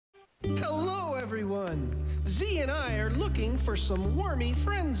everyone. Z and I are looking for some wormy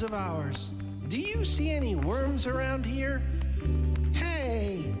friends of ours. Do you see any worms around here?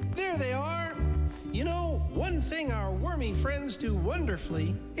 Hey, there they are. You know, one thing our wormy friends do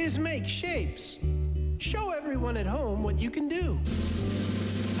wonderfully is make shapes. Show everyone at home what you can do.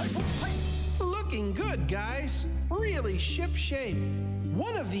 Looking good, guys. Really ship shape.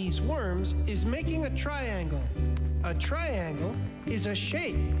 One of these worms is making a triangle. A triangle is a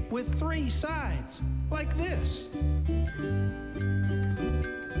shape with 3 sides, like this.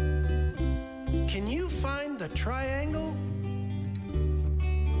 Can you find the triangle?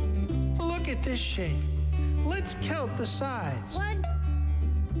 Look at this shape. Let's count the sides. 1,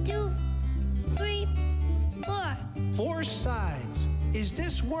 2, 3, 4. 4 sides. Is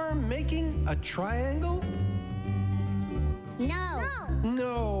this worm making a triangle? No.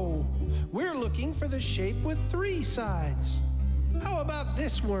 No. We're looking for the shape with 3 sides. How about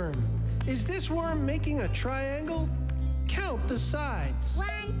this worm? Is this worm making a triangle? Count the sides. 1,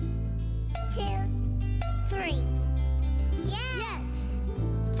 2, 3. Yes.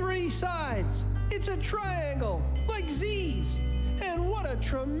 3 sides. It's a triangle, like Z's. And what a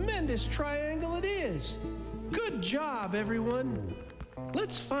tremendous triangle it is. Good job, everyone.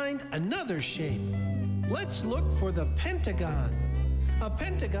 Let's find another shape. Let's look for the pentagon. A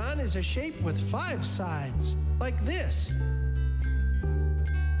pentagon is a shape with 5 sides, like this.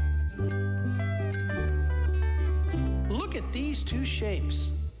 Look at these 2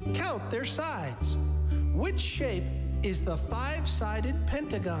 shapes. Count their sides. Which shape is the 5-sided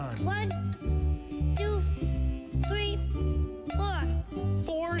pentagon? 1, 2, 3, 4.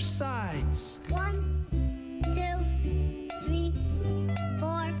 4 sides. 1, 2, 3,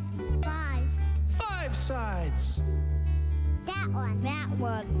 4, 5. 5 sides. That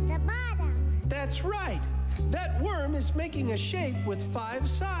one. The bottom. That's right. That worm is making a shape with 5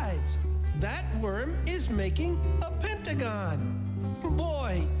 sides. That worm is making a pentagon.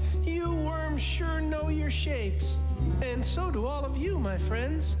 Boy, you worms sure know your shapes. And so do all of you, my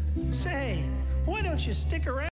friends. Say, why don't you stick around?